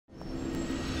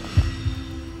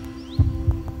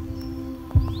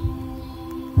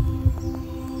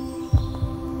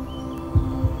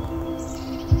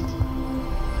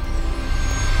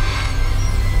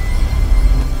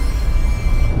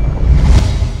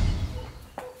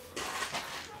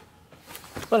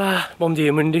Voilà, bon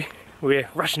dia mundi. We're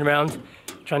rushing around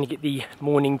trying to get the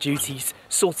morning duties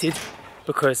sorted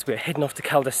because we're heading off to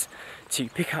Caldas to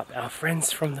pick up our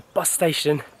friends from the bus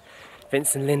station.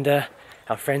 Vince and Linda,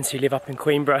 our friends who live up in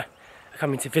Coimbra, are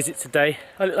coming to visit today.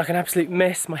 I look like an absolute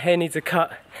mess, my hair needs a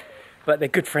cut, but they're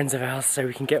good friends of ours so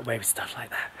we can get away with stuff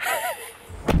like that.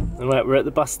 Alright, we're at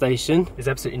the bus station. There's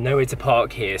absolutely nowhere to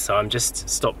park here, so I'm just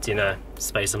stopped in a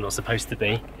space I'm not supposed to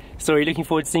be. So are you looking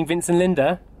forward to seeing Vince and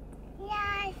Linda?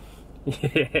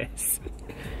 Yes.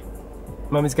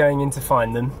 Mum is going in to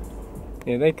find them.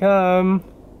 Here they come.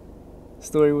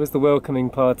 Story was the welcoming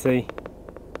party.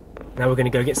 Now we're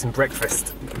going to go get some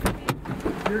breakfast.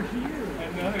 You're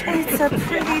here. It's a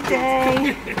pretty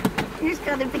day. You've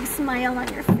got a big smile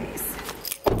on your face.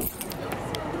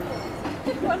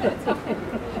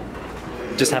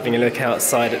 Just having a look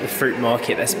outside at the fruit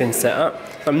market that's been set up.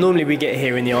 Normally we get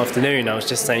here in the afternoon. I was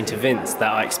just saying to Vince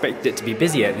that I expected it to be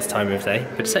busy at this time of day,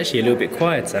 but it's actually a little bit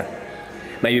quieter.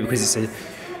 Maybe because it's a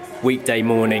weekday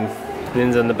morning.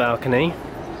 Lynn's on the balcony,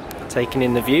 taking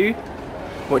in the view,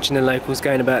 watching the locals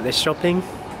going about their shopping.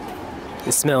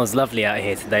 It smells lovely out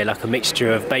here today, like a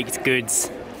mixture of baked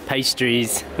goods,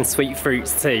 pastries and sweet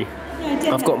fruits too.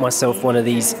 I've got myself one of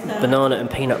these banana and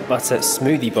peanut butter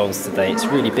smoothie bowls today. It's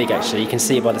really big actually, you can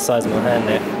see it by the size of my hand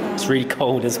there. It's really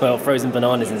cold as well, frozen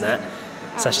bananas in that.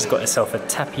 Sasha's got herself a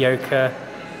tapioca,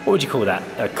 what would you call that,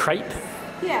 a crepe?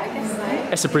 Yeah, I guess so.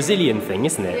 It's a Brazilian thing,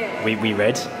 isn't it? Yeah. We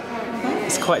read.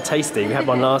 It's quite tasty, we had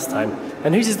one last time.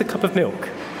 And whose is the cup of milk?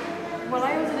 Well,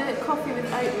 I ordered a coffee with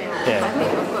oatmeal. Yeah. I think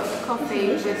I've got coffee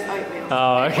with oatmeal.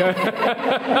 Oh, okay.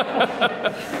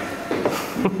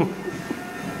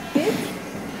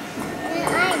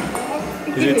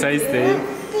 Is it tasty?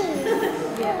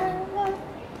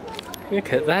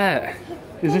 Look at that.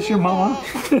 Is this your mama?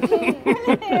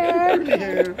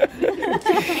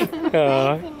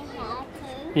 Oh.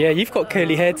 Yeah, you've got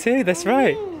curly hair too, that's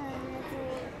right.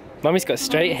 Mummy's got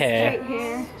straight hair.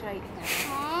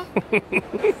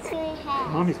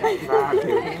 Mommy's got bad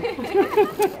hair.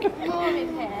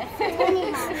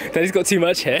 Daddy's got too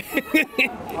much hair.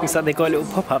 Looks like they got a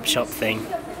little pop-up shop thing.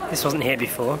 This wasn't here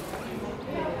before.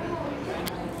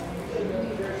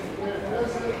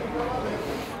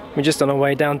 We're just on our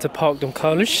way down to Parque Dom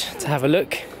Carlos to have a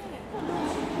look.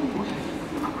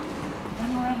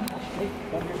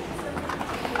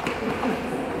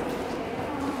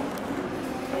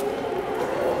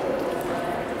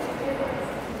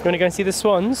 You want to go and see the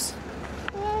swans?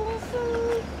 You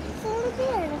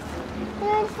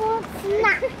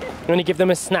want to give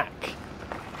them a snack?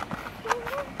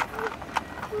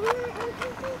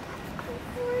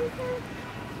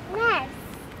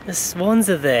 The swans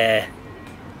are there.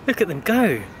 Look at them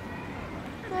go.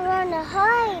 They're on the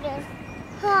hide.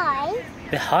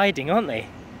 They're hiding, aren't they?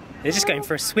 They're just going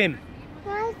for a swim.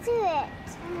 Why do it?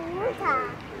 In the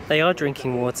water. They are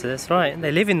drinking water, that's right.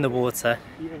 They live in the water.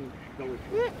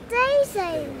 Look,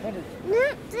 Daisy.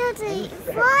 Look, Daddy.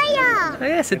 Fire. Oh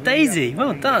yeah, it's a daisy.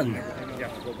 Well done.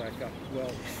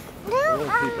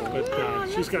 But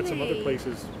she's got some other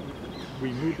places.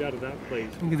 We moved out of that place.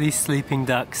 Look at these sleeping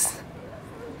ducks.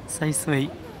 So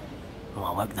sweet. Oh,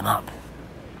 I woke them up.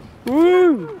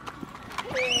 Woo!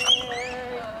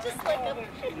 Just like a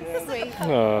sweet.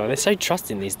 Oh, they're so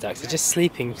trusting, these ducks. They're just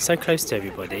sleeping so close to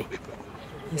everybody.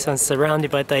 This one's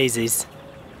surrounded by daisies.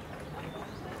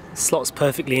 Slots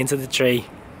perfectly into the tree.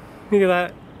 Look at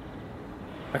that.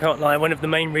 I can't lie, one of the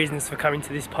main reasons for coming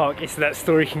to this park is so that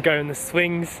Story can go on the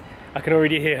swings. I can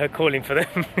already hear her calling for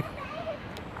them.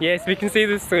 Yes, we can see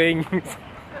the swings.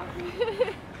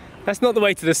 That's not the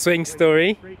way to the swing,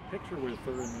 Story. Great picture with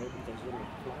her and those little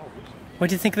flowers. What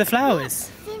do you think of the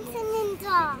flowers? Vince and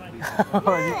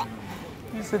Linda.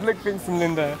 You said, look, Vince and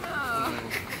Linda.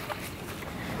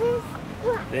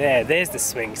 There, there's the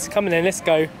swings. Come on then, let's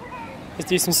go. Let's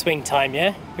do some swing time, yeah?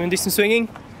 You want to do some swinging?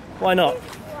 Why not? I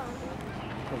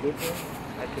could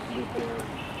live there.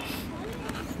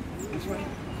 This way.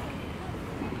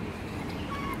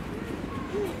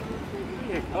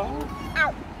 There you go.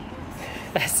 Ow.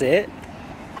 That's it.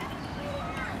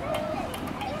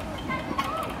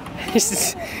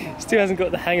 Still hasn't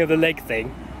got the hang of the leg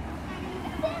thing.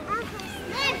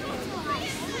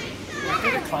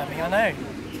 Good at climbing, I know.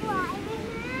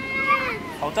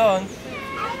 Hold on.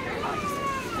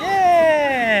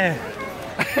 Yeah!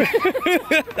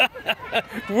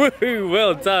 Woohoo!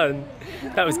 Well done.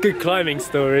 That was good climbing,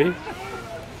 Story.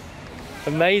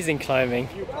 Amazing climbing.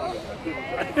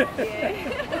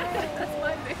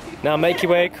 Now make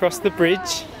your way across the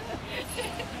bridge.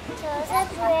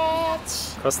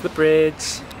 Across the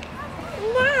bridge.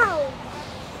 Now.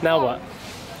 Now what?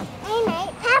 I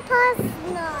make Papa's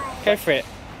knife. Go for it.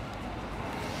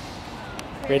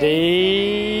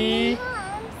 Ready?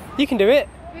 You can do it.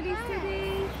 Ready,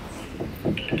 steady.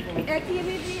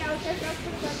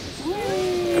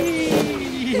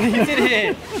 You did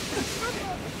it.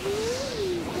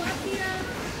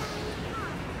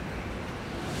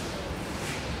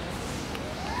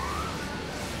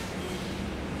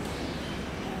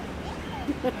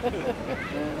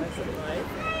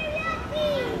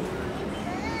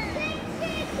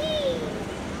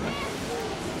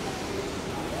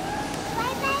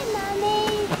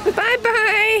 Bye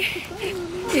bye.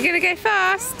 You're gonna go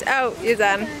fast. Oh, you're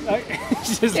done.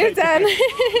 You're done.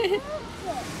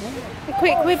 A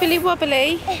quick wibbly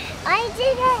wobbly. I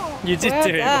did it. You did Well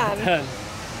do it. done. Well done.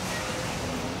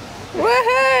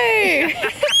 Woohoo!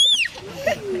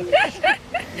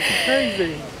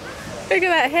 Crazy. Look at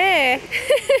that hair.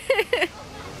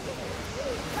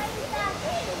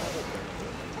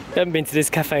 I haven't been to this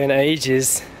cafe in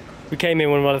ages. We came in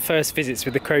one of our first visits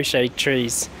with the crocheted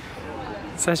trees.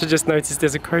 Sasha just noticed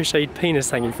there's a crocheted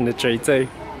penis hanging from the tree too.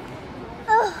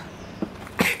 Oh.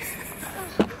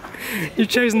 You've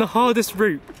chosen the hardest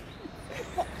route.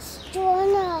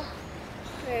 Joanna.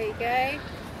 There you go.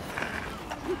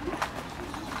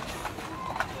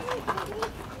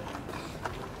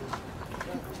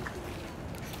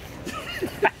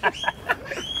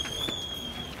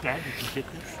 Dad, you can hit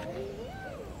this.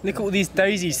 Look at all these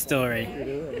daisies, Story.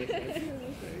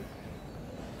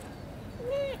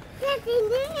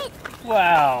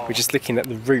 Wow. We're just looking at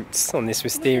the roots on this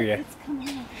wisteria.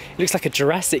 It looks like a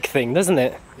Jurassic thing, doesn't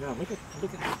it? Yeah, look at the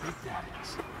big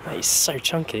guys. That is so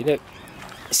chunky. Look,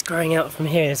 it's growing out from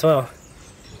here as well.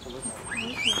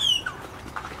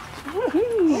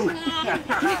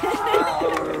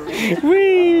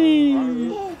 Whee!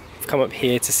 I've come up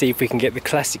here to see if we can get the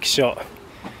classic shot,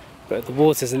 but the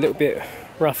water's a little bit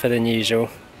rougher than usual.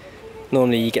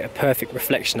 Normally you get a perfect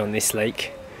reflection on this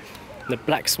lake. The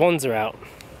black swans are out,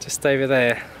 just over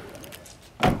there.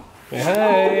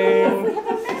 Hey!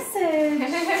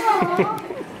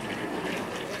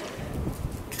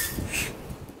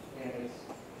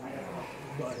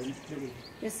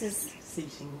 This is,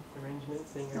 Seating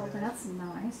arrangements. oh, that's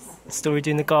nice. Story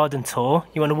doing the garden tour.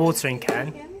 You want a watering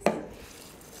can?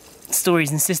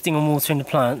 Story's insisting on watering the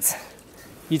plants.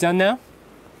 You done now?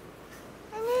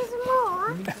 And there's more.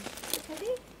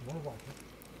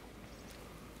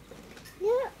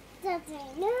 No, Daddy,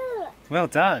 no. Well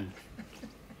done.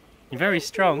 You're very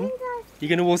strong. You're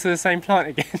going to water the same plant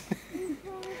again.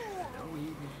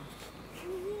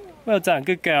 Well done,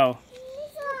 good girl.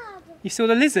 You saw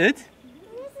the lizard?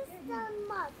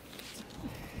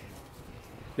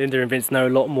 Linda and Vince know a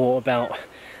lot more about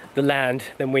the land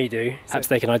than we do. Perhaps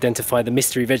they can identify the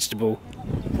mystery vegetable.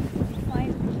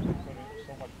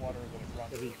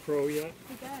 Does he throw yet?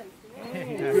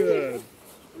 He does. Good.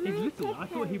 He's little. I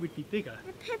thought he would be bigger.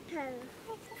 The pepper.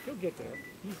 He'll get there.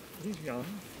 He's young.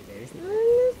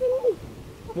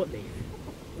 What leaf?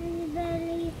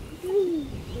 Very green.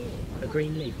 A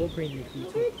green leaf. What green leaf are you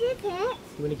talking? You did it.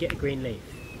 You want to get a green leaf?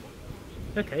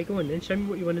 Okay, go on then. Show me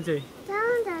what you want to do.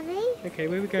 Down, Daddy. Okay,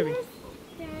 where are we going?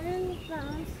 Down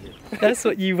fast. That's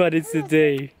what you wanted to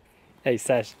do. Hey,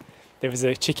 Sash. There was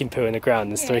a chicken poo in the ground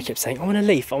and Story kept saying, I want a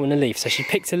leaf, I want a leaf. So she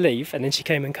picked a leaf and then she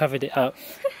came and covered it up.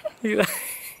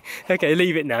 Okay,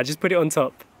 leave it now. Just put it on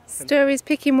top. Story's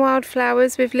picking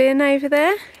wildflowers with Lynn over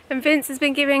there. And Vince has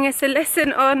been giving us a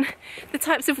lesson on the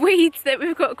types of weeds that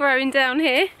we've got growing down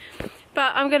here.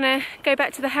 But I'm going to go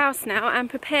back to the house now and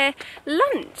prepare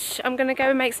lunch. I'm going to go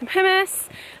and make some hummus,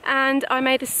 and I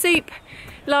made a soup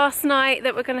last night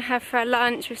that we're going to have for our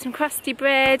lunch with some crusty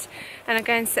bread, and I'm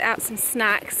going to set out some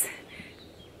snacks.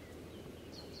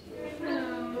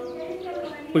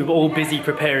 We were all busy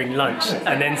preparing lunch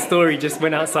and then Story just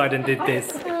went outside and did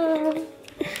this.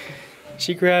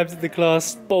 She grabbed the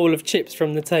glass bowl of chips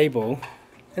from the table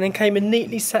and then came and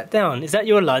neatly sat down. Is that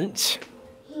your lunch?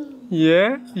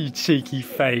 Yeah? You cheeky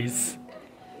face.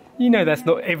 You know that's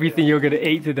not everything you're going to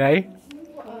eat today.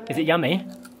 Is it yummy?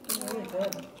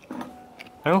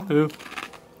 Oh,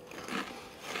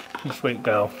 you sweet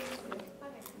girl.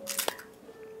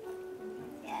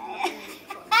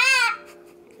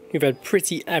 We've had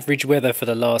pretty average weather for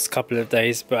the last couple of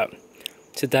days, but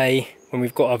today, when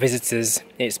we've got our visitors,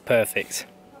 it's perfect.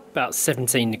 About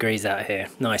 17 degrees out here.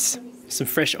 Nice. Some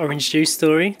fresh orange juice,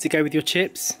 Story, to go with your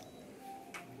chips.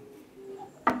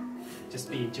 Just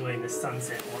be enjoying the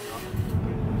sunset and whatnot.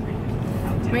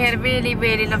 We had a really,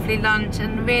 really lovely lunch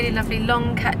and a really lovely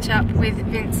long catch up with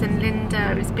Vince and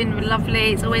Linda. It's been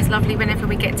lovely. It's always lovely whenever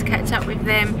we get to catch up with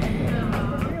them.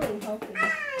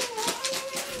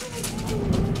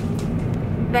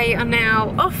 They are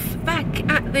now off back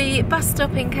at the bus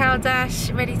stop in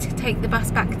Caldas, ready to take the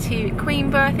bus back to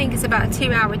Coimbra. I think it's about a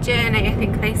 2-hour journey, I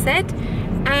think they said.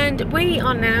 And we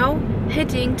are now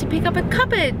heading to pick up a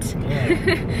cupboard. Yeah,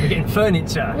 we're getting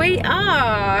furniture. We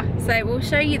are. So we'll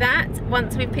show you that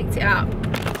once we've picked it up.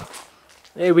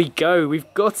 There we go,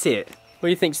 we've got it. What do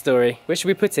you think, Story? Where should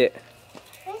we put it?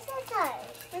 Where's it go?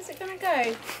 Where's it gonna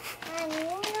go?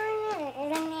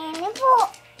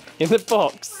 In the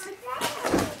box.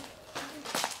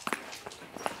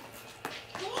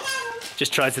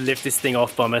 Just tried to lift this thing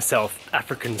off by myself,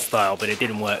 African style, but it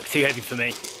didn't work. Too heavy for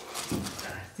me.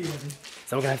 Too heavy.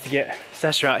 So I'm gonna have to get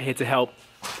Sacha out here to help.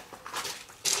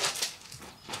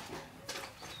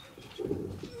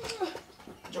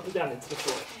 Drop it down into the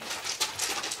floor.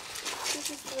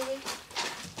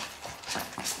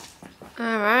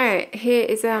 Alright, here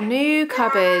is our new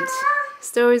cupboard.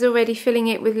 Story's already filling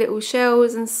it with little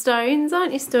shells and stones,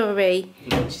 aren't you, Story?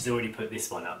 She's already put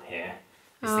this one up here.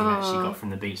 This thing that she got from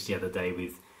the beach the other day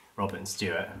with Robert and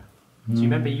Stuart. Do you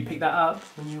remember you picked that up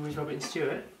when you were with Robert and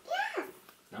Stuart? Yeah.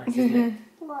 Nice, isn't it?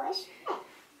 What?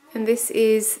 And this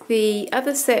is the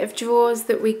other set of drawers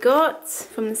that we got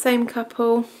from the same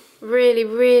couple. Really,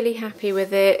 really happy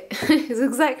with it. It's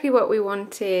exactly what we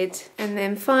wanted. And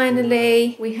then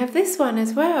finally, we have this one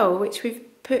as well, which we've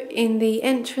put in the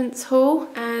entrance hall.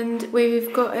 And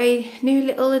we've got a new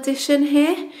little addition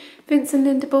here. Vince and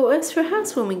Linda bought us for a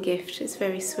housewarming gift. It's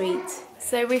very sweet.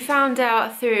 So we found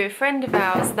out through a friend of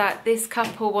ours that this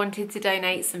couple wanted to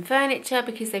donate some furniture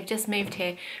because they've just moved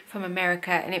here from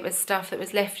America, and it was stuff that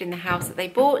was left in the house that they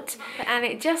bought. And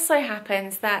it just so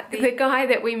happens that the guy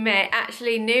that we met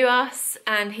actually knew us,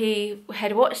 and he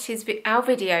had watched our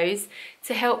videos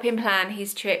to help him plan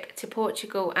his trip to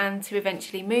Portugal and to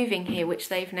eventually moving here, which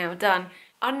they've now done.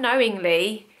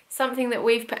 Unknowingly, something that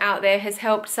we've put out there has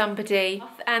helped somebody,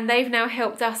 and they've now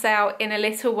helped us out in a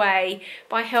little way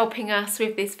by helping us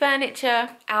with this furniture.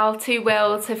 Our two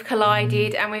worlds have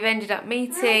collided and we've ended up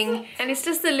meeting, and it's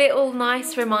just a little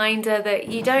nice reminder that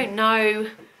you don't know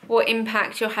what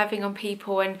impact you're having on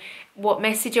people and what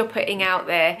message you're putting out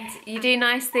there. You do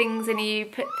nice things and you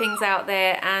put things out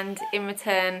there, and in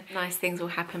return nice things will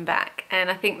happen back. And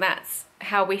I think that's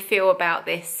how we feel about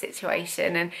this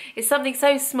situation, and it's something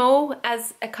so small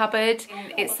as a cupboard.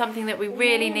 It's something that we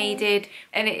really needed,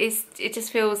 and it just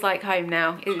feels like home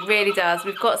now. It really does.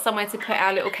 We've got somewhere to put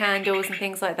our little candles and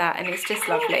things like that, and it's just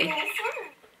lovely.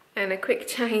 And a quick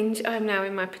change, I'm now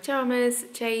in my pyjamas.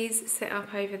 Jay's set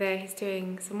up over there, he's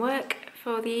doing some work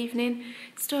for the evening.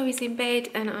 Story's in bed,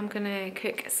 and I'm gonna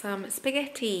cook some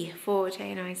spaghetti for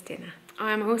Jay and I's dinner.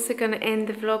 I'm also going to end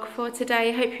the vlog for today.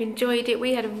 I hope you enjoyed it.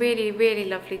 We had a really, really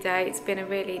lovely day. It's been a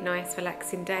really nice,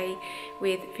 relaxing day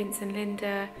with Vince and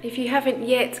Linda. If you haven't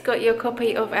yet got your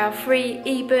copy of our free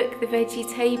ebook, The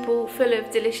Veggie Table, full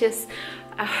of delicious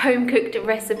home-cooked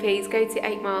recipes, go to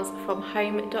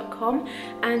 8milesfromhome.com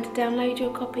and download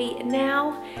your copy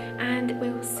now, and we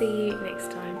will see you next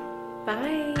time.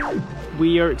 Bye!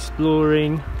 We are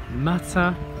exploring Caldas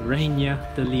Da Rainha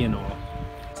de Leonor.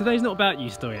 Today's not about you,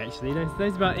 Story, actually.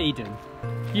 Today's about Eden.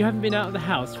 You haven't been out of the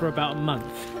house for about a month.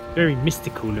 Very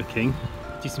mystical looking.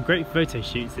 Do some great photo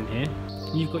shoots in here.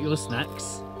 You've got your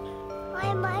snacks.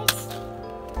 I might.